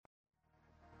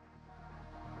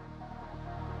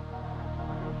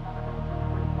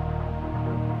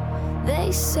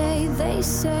They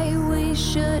say we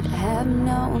should have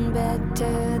known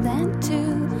better than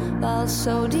to fall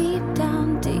so deep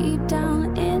down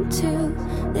into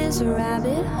this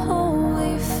rabbit hole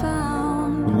we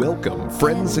found. Welcome,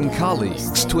 friends and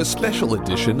colleagues, to a special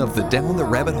edition of the Down the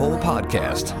Rabbit Hole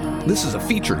podcast. This is a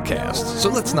FeatureCast, so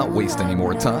let's not waste any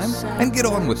more time and get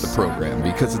on with the program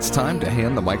because it's time to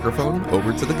hand the microphone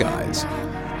over to the guys.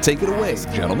 Take it away,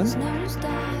 gentlemen.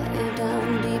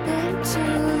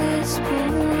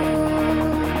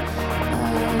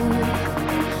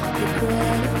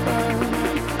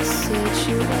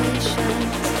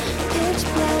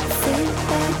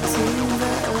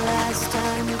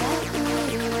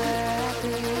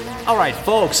 All right,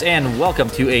 folks, and welcome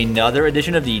to another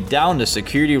edition of the Down the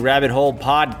Security Rabbit Hole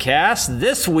podcast.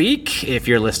 This week, if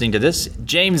you're listening to this,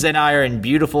 James and I are in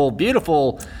beautiful,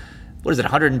 what is it,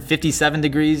 157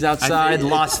 degrees outside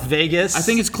Las Vegas? I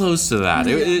think it's close to that.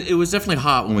 It was definitely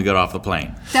hot when we got off the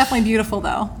plane. Definitely beautiful,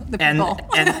 though, the people.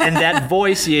 And that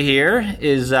voice you hear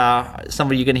is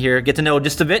somebody you can get to know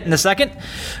just a bit in a second.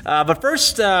 But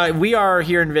first, we are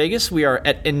here in Vegas. We are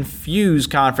at Enfuse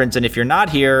conference, and if you're not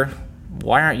here,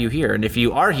 why aren't you here? And if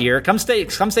you are here, come say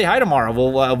hi tomorrow.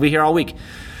 We'll be here all week.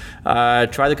 Try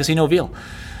the casino veal.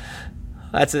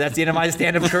 That's the end of my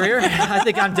stand-up career. I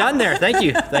think I'm done there. Thank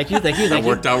you. That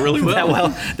worked out really well.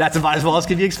 That's about as well as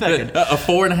could be expected. A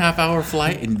 4.5-hour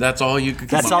flight, and that's all you could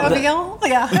come up with?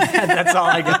 Yeah. That's all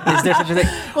I got. Is there such a thing?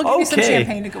 We'll give you some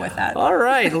champagne to go with that. All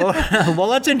right. Well,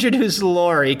 let's introduce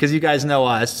Lori, because you guys know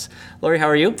us. Lori, how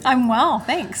are you? I'm well,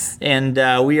 thanks. And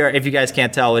we are, if you guys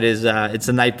can't tell, it's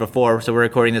the night before, so we're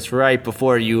recording this right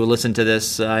before you listen to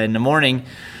this in the morning.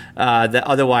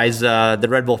 Otherwise, the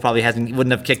Red Bull probably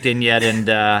wouldn't have kicked in yet, and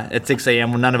at 6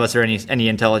 a.m. none of us are any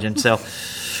intelligent. So,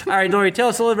 all right, Lori, tell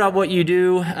us a little about what you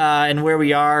do and where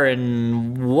we are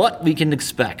and what we can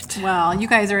expect. Well, you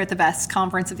guys are at the best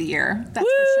conference of the year, that's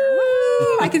for sure.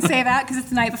 Woo! I can say that because it's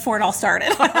the night before it all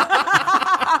started.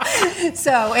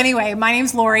 So anyway, my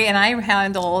name's Lori, and I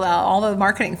handle all the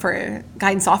marketing for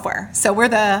Guidance Software. So we're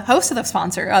the host of the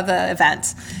sponsor of the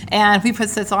event, and we put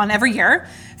this on every year.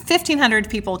 1,500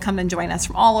 people come and join us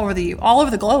from all over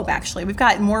the globe, actually. We've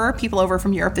got more people over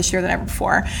from Europe this year than ever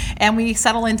before. And we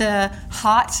settle into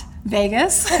hot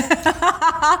Vegas.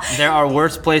 There are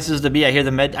worse places to be. I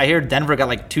hear Denver got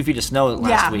like 2 feet of snow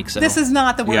last week. So this is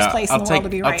not the worst place in the world to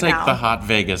be right now. I'll take the hot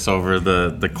Vegas over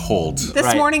the cold.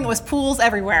 This morning it was pools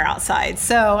everywhere outside.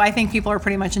 So I think people are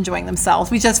pretty much enjoying themselves.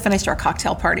 We just finished our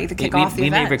cocktail party to kick off the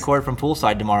event. We may record from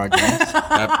poolside tomorrow, James.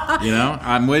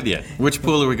 I'm with you. Which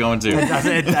pool are we going to?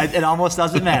 It almost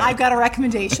doesn't matter. I've got a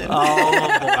recommendation. Oh,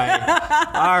 boy.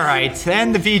 All right.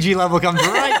 And the PG level comes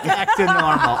right back to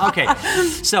normal. Okay.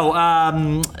 So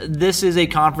this is a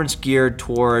conference geared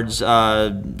towards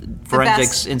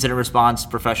forensics, incident response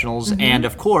professionals, and,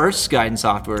 of course, Guidance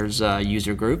Software's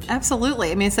user group.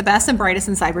 Absolutely. I mean, it's the best and brightest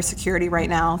in cybersecurity right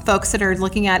now. Folks that are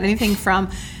looking at anything from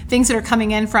things that are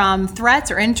coming in from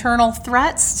threats or internal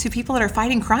threats to people that are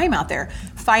fighting crime out there.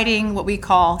 Fighting what we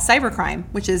call cybercrime,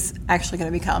 which is actually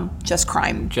going to become just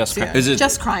crime. Just crime. Is it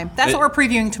just crime? That's what we're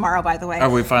previewing tomorrow, by the way. Are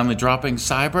we finally dropping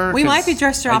cyber? We might be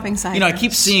just dropping cyber. I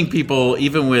keep seeing people,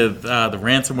 even with the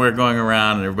ransomware going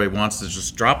around, and everybody wants to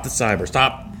just drop the cyber.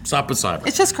 Stop with cyber.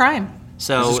 It's just crime.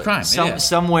 So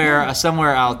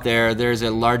somewhere out there, there's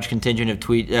a large contingent of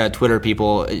Twitter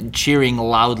people cheering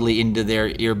loudly into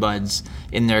their earbuds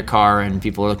in their car, and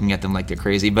people are looking at them like they're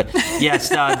crazy. But yes,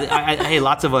 hey,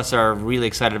 lots of us are really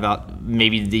excited about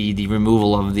maybe the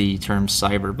removal of the term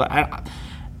cyber. But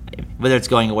whether it's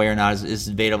going away or not is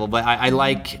debatable. But I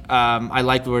like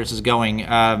where this is going.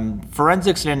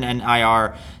 Forensics and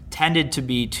IR tended to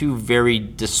be two very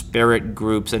disparate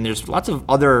groups, and there's lots of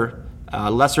other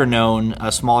lesser-known,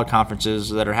 smaller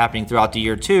conferences that are happening throughout the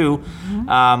year, too.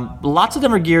 Lots of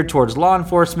them are geared towards law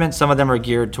enforcement. Some of them are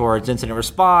geared towards incident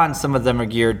response. Some of them are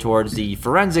geared towards the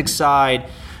forensic side.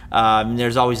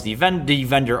 There's always the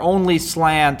vendor-only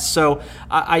slant. So,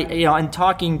 in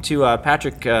talking to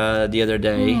Patrick the other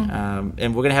day, and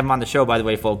we're going to have him on the show, by the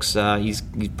way, folks.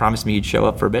 He promised me he'd show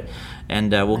up for a bit,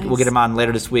 and we'll get him on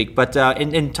later this week. But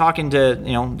in talking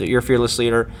to your fearless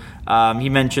leader, he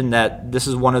mentioned that this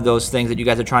is one of those things that you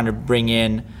guys are trying to bring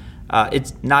in.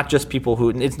 It's not just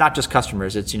it's not just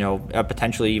customers. It's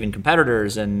potentially even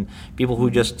competitors and people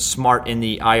who just smart in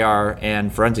the IR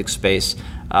and forensic space.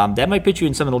 That might put you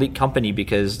in some elite company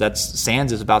because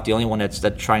SANS is about the only one that's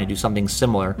trying to do something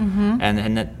similar,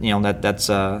 and that's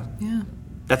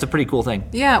That's a pretty cool thing.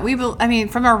 Yeah,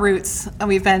 from our roots,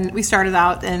 we started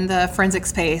out in the forensic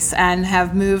space and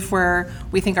have moved where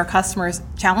we think our customers'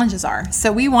 challenges are.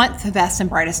 So we want the best and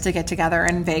brightest to get together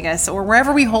in Vegas or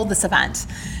wherever we hold this event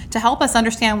to help us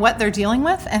understand what they're dealing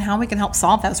with and how we can help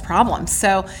solve those problems.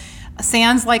 So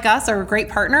SANS, like us, are a great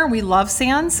partner. We love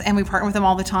SANS, and we partner with them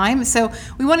all the time. So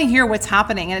we want to hear what's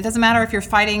happening. And it doesn't matter if you're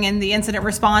fighting in the incident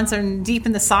response and deep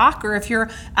in the SOC, or if you're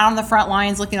out on the front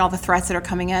lines looking at all the threats that are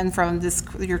coming in from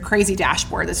your crazy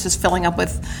dashboard that's just filling up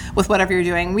with whatever you're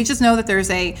doing. We just know that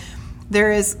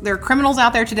there are criminals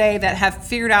out there today that have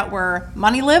figured out where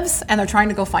money lives, and they're trying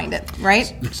to go find it,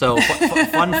 right? So,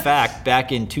 fun fact,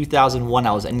 back in 2001,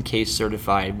 I was NK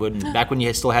certified, back when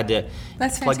you still had to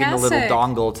plug in the little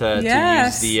dongle to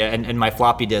use the and my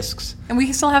floppy disks. And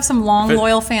we still have some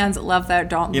loyal fans that love that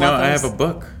dongle. I have a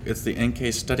book. It's the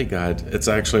NK Study Guide. It's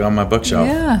actually on my bookshelf.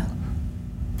 Yeah.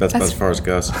 That's as far as it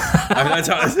goes. Is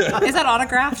that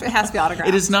autographed? It has to be autographed.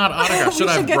 It is not autographed. Should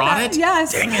I have brought it?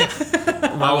 Yes. Dang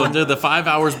it. Well, we'll do the 5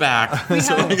 hours back. We'll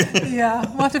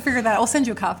have to figure that out. We'll send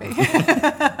you a copy.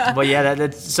 But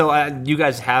yeah, so you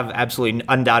guys have absolutely,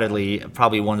 undoubtedly,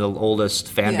 probably one of the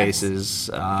oldest fan bases,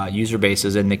 user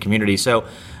bases in the community. So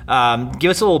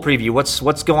give us a little preview.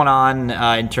 What's going on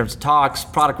in terms of talks,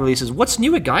 product releases? What's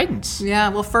new at Guidance? Yeah,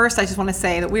 well, first, I just want to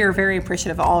say that we are very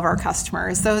appreciative of all of our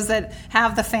customers. Those that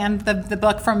have the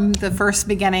book from the first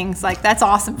beginnings, that's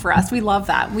awesome for us. We love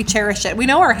that. We cherish it. We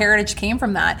know our heritage came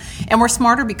from that, and we're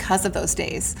smarter because of those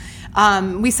days.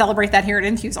 We celebrate that here at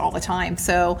Enfuse all the time.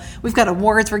 So we've got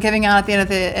awards we're giving out at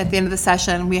the end of the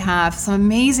session. We have some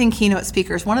amazing keynote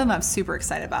speakers. One of them I'm super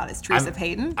excited about is Teresa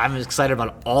Payton. I'm excited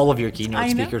about all of your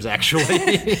keynote speakers, actually.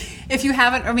 If you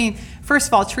haven't, first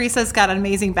of all, Teresa's got an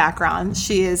amazing background.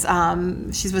 She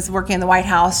was working in the White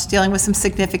House, dealing with some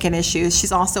significant issues.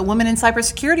 She's also a woman in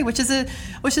cybersecurity,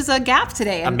 which is a gap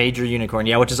today. A major unicorn,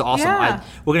 which is awesome. Yeah.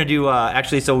 We're going to do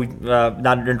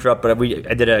not to interrupt, but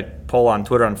I did a poll on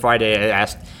Twitter on Friday. I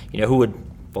asked, who would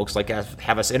folks like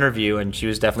have us interview, and she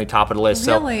was definitely top of the list.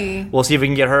 Really? So we'll see if we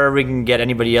can get her. We can get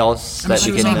anybody else that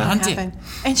we can. On Hunted.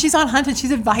 And she's on Hunted.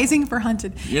 She's advising for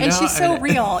Hunted, and she's so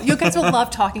real. You guys will love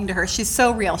talking to her. She's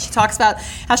so real. She talks about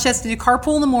how she has to do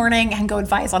carpool in the morning and go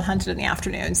advise on Hunted in the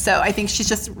afternoon. So I think she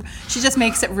just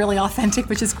makes it really authentic,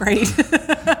 which is great.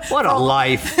 What a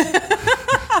life!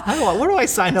 Where do I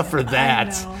sign up for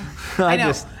that? I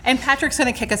know. And Patrick's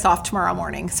going to kick us off tomorrow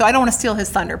morning. So I don't want to steal his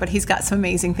thunder, but he's got some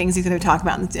amazing things he's going to talk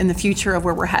about in the future of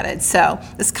where we're headed. So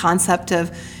this concept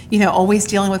of, always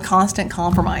dealing with constant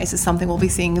compromise is something we'll be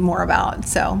seeing more about.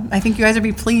 So I think you guys will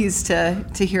be pleased to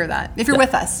hear that if you're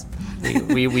with us.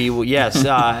 We yes.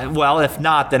 Well, if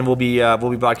not, then we'll be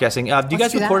broadcasting. Do you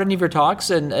guys record any of your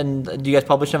talks and do you guys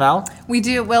publish them out? We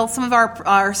do. Well, some of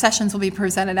our sessions will be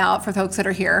presented out for folks that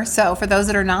are here. So for those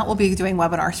that are not, we'll be doing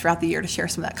webinars throughout the year to share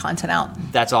some of that content out.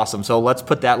 That's awesome. So let's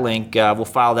put that link. We'll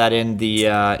file that in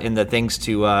the things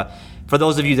to for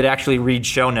those of you that actually read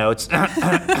show notes.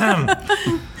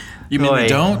 You mean they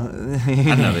don't?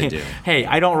 I know they do. Hey,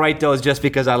 I don't write those just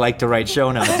because I like to write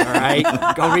show notes, all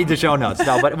right? Go read the show notes.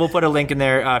 No, but we'll put a link in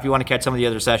there if you want to catch some of the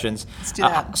other sessions. Let's do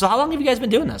that. So how long have you guys been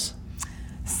doing this?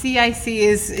 CIC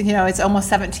is, it's almost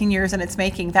 17 years in its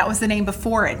making. That was the name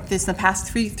before it. In the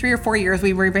past three or 4 years,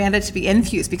 we rebranded to be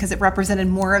Enfuse because it represented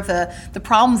more of the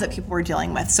problems that people were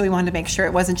dealing with. So we wanted to make sure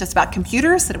it wasn't just about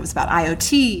computers, that it was about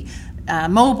IoT,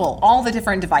 mobile, all the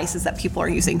different devices that people are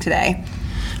using today.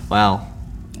 Wow.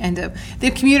 And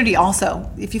the community also.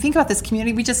 If you think about this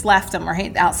community, we just left them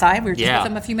right outside. We were just with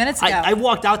them a few minutes ago. I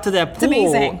walked out to that pool.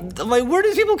 It's amazing. I'm like, where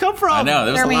do people come from? I know.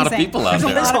 There was a lot of people out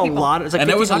there. There's a lot. And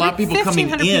there was a lot of people coming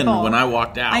in when I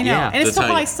walked out. I know. Yeah. And it's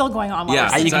probably still going on.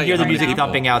 Yeah, you can hear the music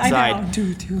thumping outside. I know.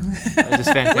 It's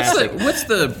just fantastic. What's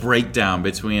the breakdown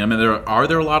between? Are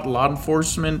there a lot of law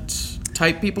enforcement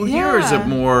type people here, or is it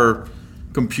more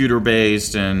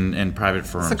computer-based and private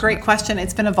firms? It's a great question.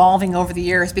 It's been evolving over the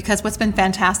years because what's been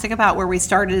fantastic about where we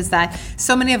started is that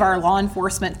so many of our law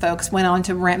enforcement folks went on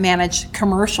to manage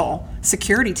commercial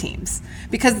security teams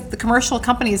because the commercial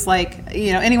companies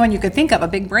anyone you could think of, a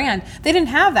big brand, they didn't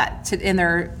have that in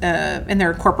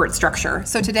their corporate structure.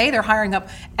 So today they're hiring up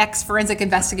ex-forensic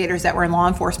investigators that were in law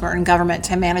enforcement or in government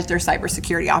to manage their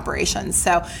cybersecurity operations.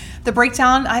 So the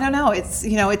breakdown, I don't know, it's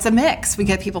a mix. We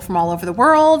get people from all over the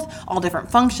world, all different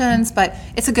functions, but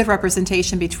it's a good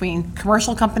representation between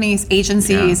commercial companies,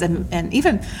 agencies, and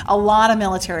even a lot of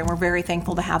military, and we're very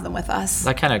thankful to have them with us.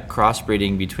 That kind of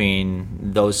crossbreeding between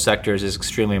those sectors is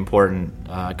extremely important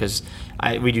because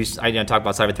I talk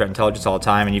about cyber threat intelligence all the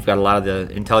time, and you've got a lot of the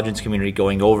intelligence community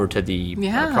going over to the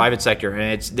private sector,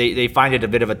 and they find it a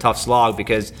bit of a tough slog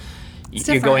because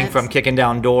you're going from kicking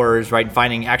down doors, right, and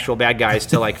finding actual bad guys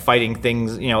to like fighting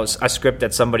things, a script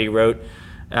that somebody wrote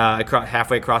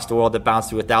halfway across the world that bounced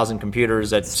through 1,000 computers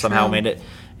that somehow made it.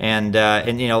 And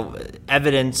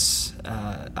evidence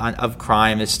of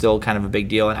crime is still kind of a big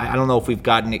deal, and I don't know if we've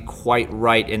gotten it quite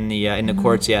right in the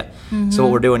courts yet. So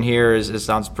what we're doing here is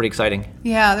sounds pretty exciting.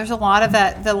 Yeah, there's a lot of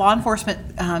that the law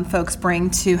enforcement folks bring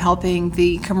to helping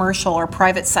the commercial or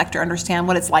private sector understand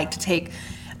what it's like to take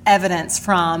evidence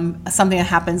from something that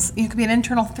happens. It could be an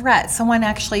internal threat. Someone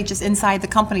actually just inside the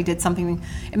company did something,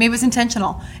 and maybe it was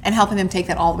intentional, and helping them take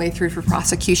that all the way through for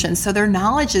prosecution. So their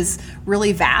knowledge is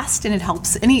really vast, and it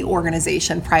helps any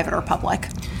organization, private or public.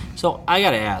 So I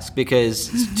got to ask, because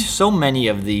so many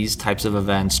of these types of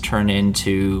events turn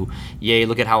into, yay,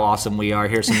 look at how awesome we are.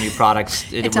 Here's some new products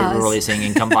that we're releasing,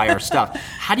 and come buy our stuff.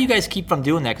 How do you guys keep from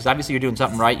doing that? Because obviously you're doing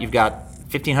something right. You've got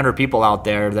 1,500 people out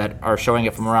there that are showing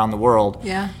it from around the world.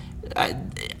 Yeah.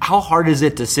 How hard is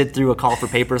it to sit through a call for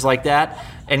papers like that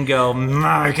and go,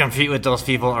 I compete with those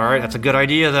people? All right, that's a good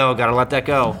idea, though. Got to let that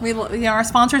go. Our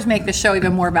sponsors make the show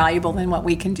even more valuable than what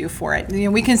we can do for it.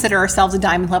 We consider ourselves a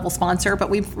diamond level sponsor, but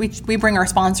we bring our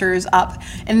sponsors up.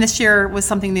 And this year was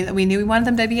something that we knew we wanted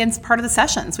them to be in part of the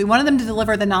sessions. We wanted them to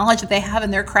deliver the knowledge that they have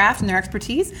in their craft and their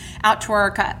expertise out to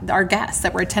our guests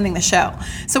that were attending the show.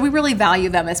 So we really value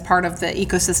them as part of the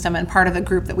ecosystem and part of the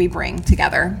group that we bring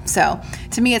together. So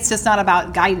to me, it's just not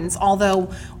about guidance.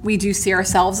 Although we do see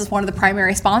ourselves as one of the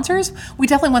primary sponsors, we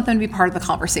definitely want them to be part of the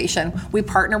conversation. We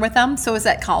partner with them. So is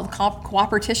that called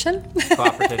cooperation?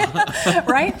 Cooperation.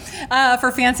 Right?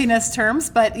 For fanciness terms.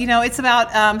 But, it's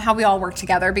about how we all work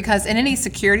together, because in any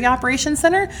security operations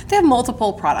center, they have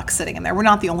multiple products sitting in there. We're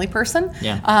not the only person.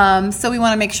 Yeah. So we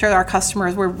want to make sure that our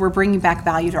customers, we're bringing back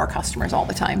value to our customers all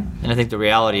the time. And I think the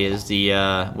reality is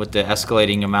with the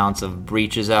escalating amounts of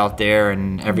breaches out there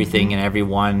and everything and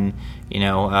everyone,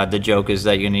 the joke is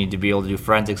that you need to be able to do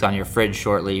forensics on your fridge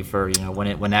shortly for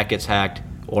when that gets hacked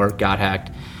or got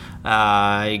hacked.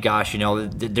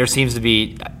 There seems to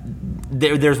be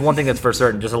there's one thing that's for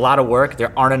certain. There's a lot of work.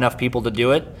 There aren't enough people to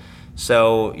do it.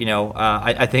 So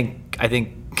I think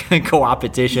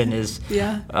co-opetition is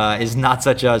not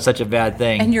such a bad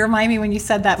thing. And you remind me when you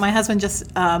said that, my husband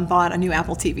just bought a new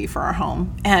Apple TV for our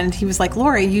home, and he was like,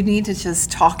 Lori, you need to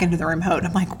just talk into the remote.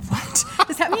 I'm like, what?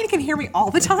 Does that mean you can hear me all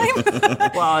the time?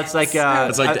 Well, it's like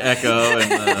it's like the Echo.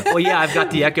 And well, yeah, I've got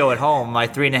the Echo at home. My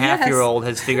 3.5-year-old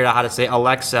has figured out how to say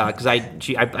Alexa, because I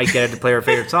get her to play her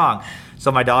favorite song.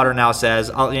 So my daughter now says,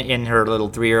 in her little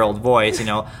 3-year-old voice,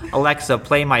 Alexa,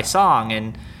 play my song,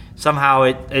 and somehow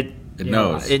it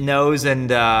knows. It knows,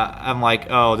 and I'm like,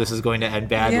 oh, this is going to end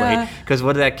badly. Because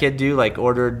what did that kid do? Like,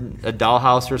 ordered a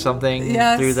dollhouse or something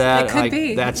through that? It could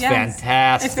be. That's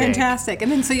fantastic. It's fantastic.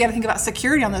 And then so you got to think about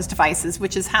security on those devices,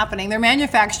 which is happening. They're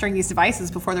manufacturing these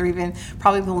devices before they're even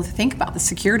probably able to think about the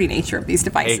security nature of these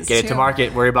devices. Hey, get it to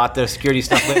market. Worry about the security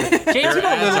stuff later. James, you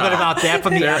know a little bit about that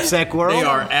from the AppSec world. They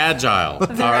are agile. All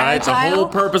right, it's the whole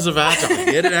purpose of agile.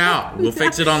 Get it out. We'll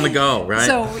fix it on the go. Right.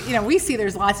 So we see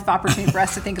there's lots of opportunity for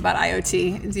us to think about IoT.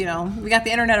 We got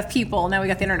the Internet of People, now we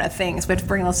got the Internet of Things. We have to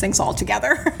bring those things all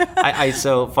together.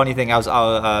 So funny thing, I was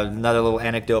another little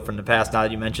anecdote from the past. Now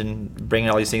that you mentioned bringing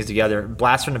all these things together,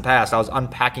 blast from the past. I was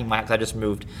unpacking because I just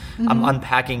moved. I'm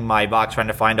unpacking my box, trying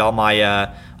to find all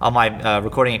my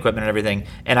recording equipment and everything,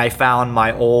 and I found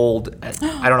my old.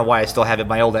 I don't know why I still have it.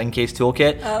 My old Encase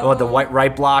toolkit with the white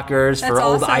write blockers for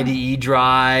old IDE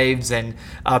drives and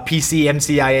PC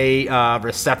MCIA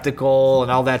receptacle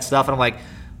and all that stuff. And I'm like,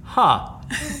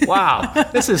 wow,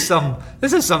 this is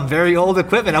some very old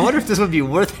equipment. I wonder if this would be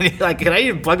worth anything. Like, can I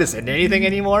even plug this into anything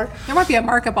anymore? There might be a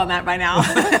markup on that by now.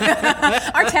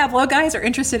 Our Tableau guys are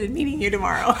interested in meeting you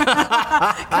tomorrow.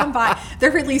 Come by.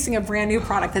 They're releasing a brand new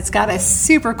product that's got a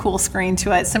super cool screen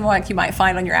to it, similar like you might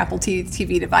find on your Apple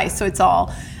TV device. So it's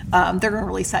all. They're going to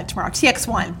release that tomorrow.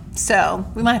 TX1. So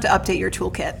we might have to update your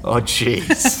toolkit. Oh,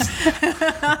 jeez.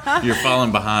 You're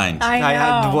falling behind. I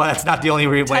know. Well, that's not the only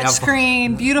way. Touch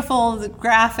screen, beautiful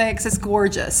graphics. It's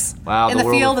gorgeous. Wow. In the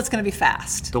field, it's going to be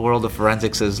fast. The world of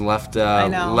forensics has left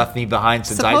me behind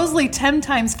since supposedly 10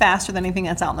 times faster than anything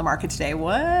that's out in the market today.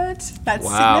 What? That's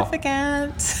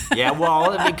significant. Yeah.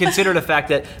 Well, consider the fact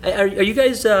that are you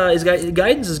guys?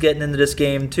 Guidance is getting into this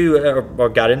game too, or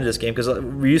got into this game because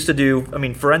we used to do.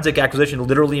 Forensic acquisition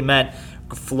literally meant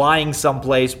flying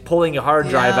someplace, pulling a hard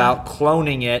drive out,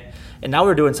 cloning it, and now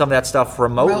we're doing some of that stuff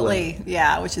remotely.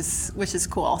 Which is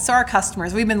cool. So our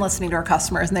customers, we've been listening to our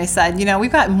customers, and they said,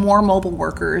 we've got more mobile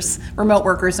workers, remote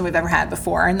workers than we've ever had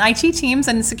before, and IT teams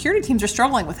and security teams are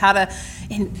struggling with how to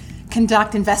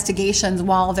conduct investigations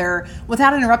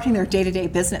without interrupting their day-to-day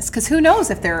business, because who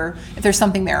knows if there's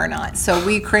something there or not. So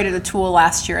we created a tool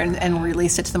last year and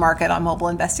released it to the market on mobile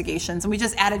investigations, and we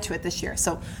just added to it this year.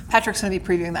 So Patrick's going to be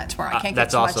previewing that tomorrow. I can't give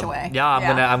too much away. Yeah,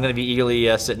 I'm gonna be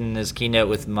eagerly sitting in his keynote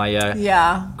with my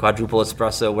quadruple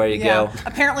espresso. Where you go?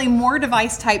 Apparently more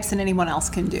device types than anyone else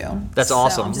can do. That's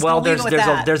awesome. Well,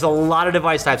 there's a lot of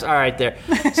device types. All right, there.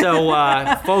 So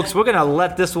folks, we're gonna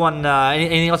let this one.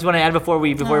 Anything else you want to add before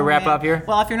we wrap up here?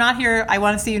 Well, if you're not here, I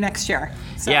want to see you next year.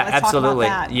 So yeah, let's absolutely.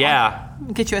 Talk about that. Yeah.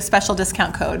 I'll get you a special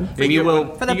discount code. You get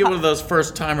one of those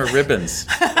first-timer ribbons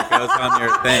that goes on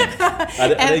your thing.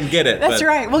 I didn't get it. That's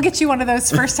right. We'll get you one of those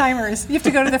first-timers. You have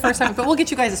to go to the first time, but we'll get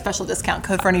you guys a special discount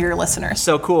code for any of your listeners.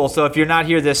 So cool. So if you're not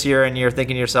here this year and you're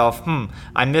thinking to yourself,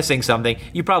 I'm missing something,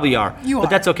 you probably are.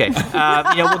 But that's okay.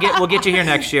 We'll get you here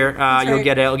next year. You'll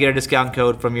get a discount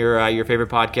code from your favorite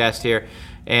podcast here.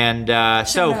 And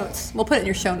show notes. We'll put it in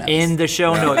your show notes. In the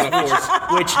show notes,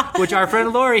 which our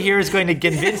friend Lori here is going to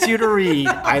convince you to read.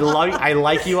 I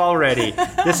like you already.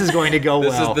 This is going to go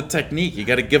well. This is the technique. You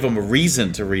got to give them a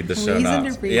reason to read the show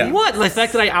notes. Yeah. What? The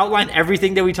fact that I outline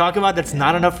everything that we talk about, that's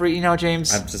not enough for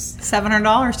James? I'm just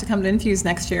 $700 to come to Enfuse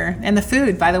next year. And the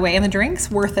food, by the way, and the drinks,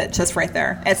 worth it just right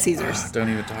there at Caesars. Don't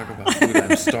even talk about food.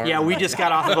 I'm starving. Yeah, we just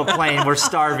got off of a plane. We're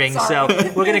starving. So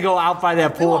we're going to go out by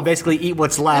that pool and basically eat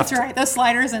what's left. That's right. Those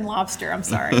sliders and lobster. I'm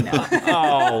sorry. No.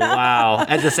 Oh wow!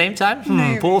 At the same time,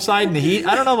 poolside in the heat.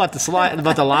 I don't know about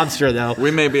the lobster though. We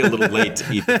may be a little late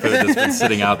to eat the food that's been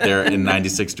sitting out there in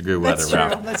 96-degree weather.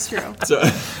 That's true. So,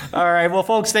 all right. Well,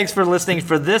 folks, thanks for listening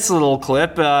for this little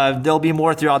clip. There'll be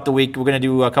more throughout the week. We're going to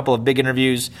do a couple of big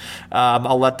interviews.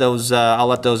 I'll let those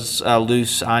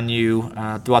loose on you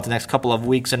throughout the next couple of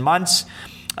weeks and months.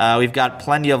 We've got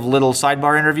plenty of little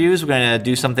sidebar interviews. We're going to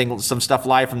do some stuff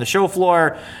live from the show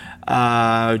floor.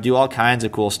 Do all kinds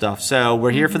of cool stuff. So we're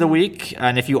here for the week,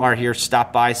 and if you are here,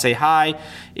 stop by, say hi.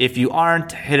 If you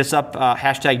aren't, hit us up,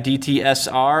 hashtag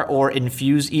DtSR or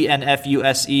Enfuse,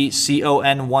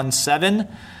 ENFUSECON17.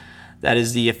 That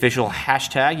is the official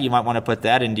hashtag. You might want to put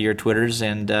that into your Twitters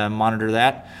and monitor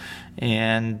that.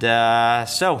 And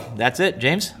so that's it.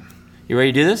 James, you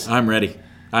ready to do this? I'm ready.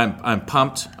 I'm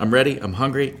pumped. I'm ready. I'm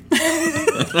hungry.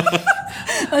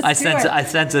 I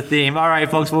sense a theme. All right,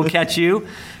 folks, we'll catch you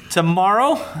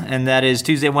tomorrow, and that is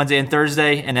Tuesday, Wednesday, and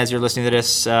Thursday. And as you're listening to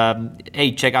this,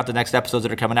 hey, check out the next episodes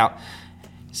that are coming out.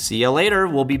 See you later.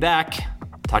 We'll be back.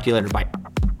 Talk to you later. Bye.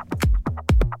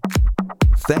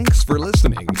 Thanks for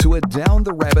listening to a Down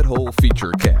the Rabbit Hole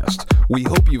FeatureCast. We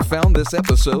hope you found this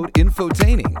episode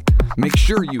infotaining. Make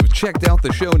sure you've checked out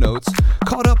the show notes,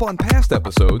 caught up on past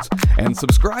episodes, and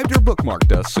subscribed or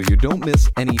bookmarked us so you don't miss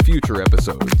any future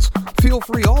episodes. Feel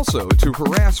free also to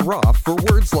harass Roth for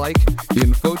words like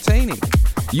infotaining,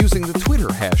 using the Twitter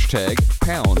hashtag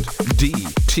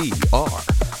 #DTR.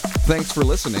 Thanks for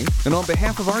listening, and on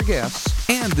behalf of our guests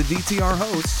and the DTR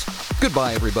hosts,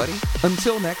 goodbye, everybody.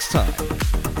 Until next time.